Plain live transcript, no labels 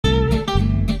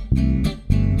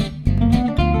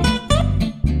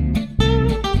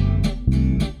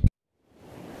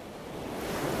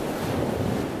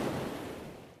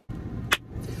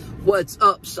What's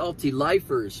up, salty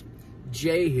lifers?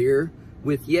 Jay here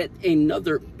with yet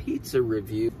another pizza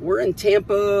review. We're in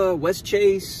Tampa,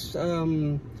 Westchase,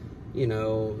 you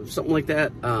know, something like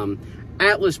that.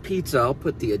 Atlas Pizza, I'll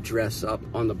put the address up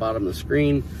on the bottom of the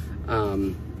screen.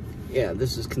 Yeah,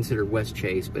 this is considered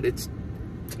Westchase, but it's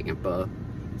Tampa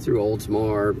through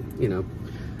Oldsmar, you know.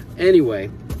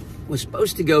 Anyway, was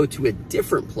supposed to go to a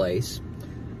different place.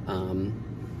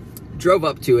 Drove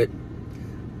up to it.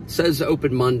 Says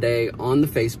open Monday on the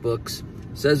Facebooks.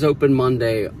 Says open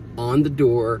Monday on the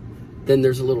door. Then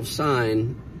there's a little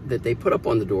sign that they put up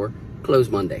on the door,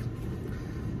 closed Monday.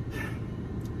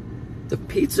 The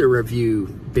pizza review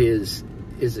biz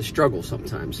is a struggle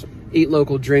sometimes. Eat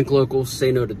local, drink local,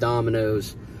 say no to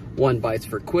Domino's. One bites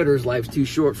for quitters, life's too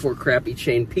short for crappy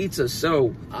chain pizza.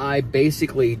 So I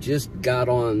basically just got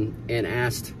on and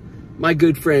asked my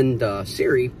good friend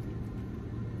Siri,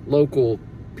 local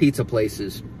pizza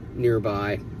places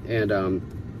nearby, and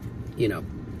you know,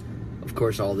 of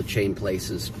course all the chain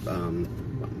places,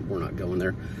 we're not going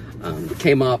there,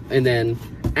 came up, and then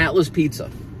Atlas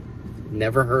Pizza,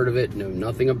 never heard of it, know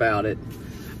nothing about it.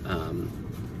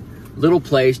 Little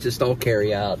place, just all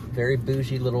carry out, very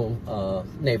bougie little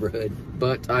neighborhood.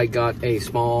 But I got a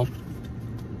small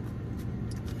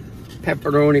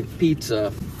pepperoni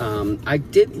pizza. I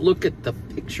did look at the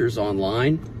pictures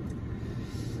online.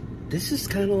 This is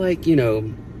kind of like, you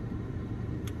know,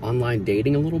 online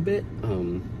dating a little bit.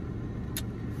 You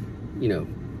know,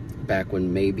 back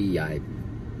when maybe I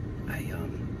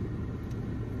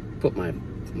put my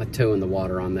toe in the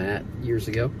water on that years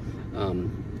ago.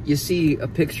 You see a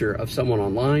picture of someone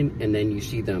online and then you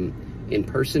see them in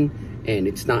person and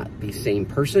it's not the same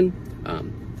person.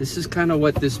 This is kind of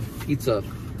what this pizza,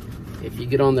 if you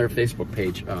get on their Facebook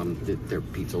page, their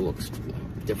pizza looks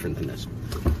different than this.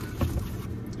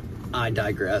 I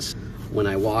digress. When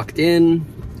I walked in,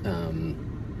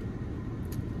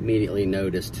 immediately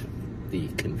noticed the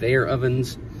conveyor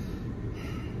ovens.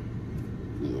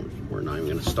 We're not even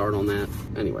gonna start on that.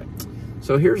 Anyway,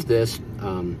 so here's this.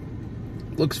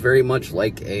 Looks very much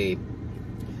like a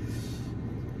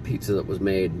pizza that was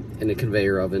made in a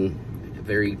conveyor oven.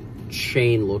 Very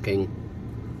chain looking.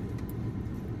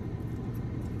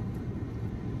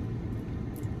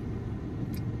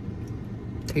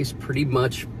 Tastes pretty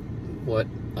much what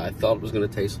I thought it was going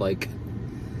to taste like.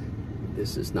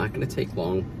 This is not going to take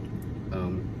long.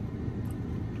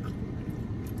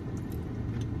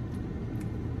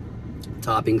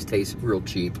 Toppings taste real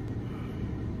cheap.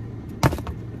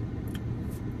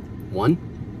 One.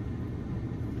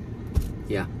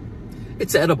 Yeah,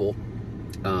 it's edible.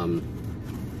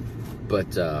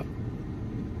 But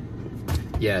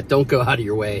yeah, don't go out of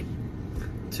your way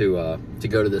to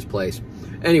go to this place.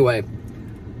 Anyway,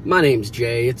 my name's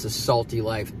Jay. It's a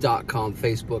saltylife.com,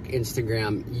 Facebook,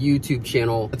 Instagram, YouTube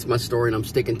channel. That's my story and I'm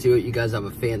sticking to it. You guys have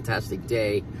a fantastic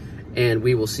day and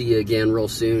we will see you again real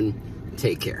soon.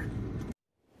 Take care.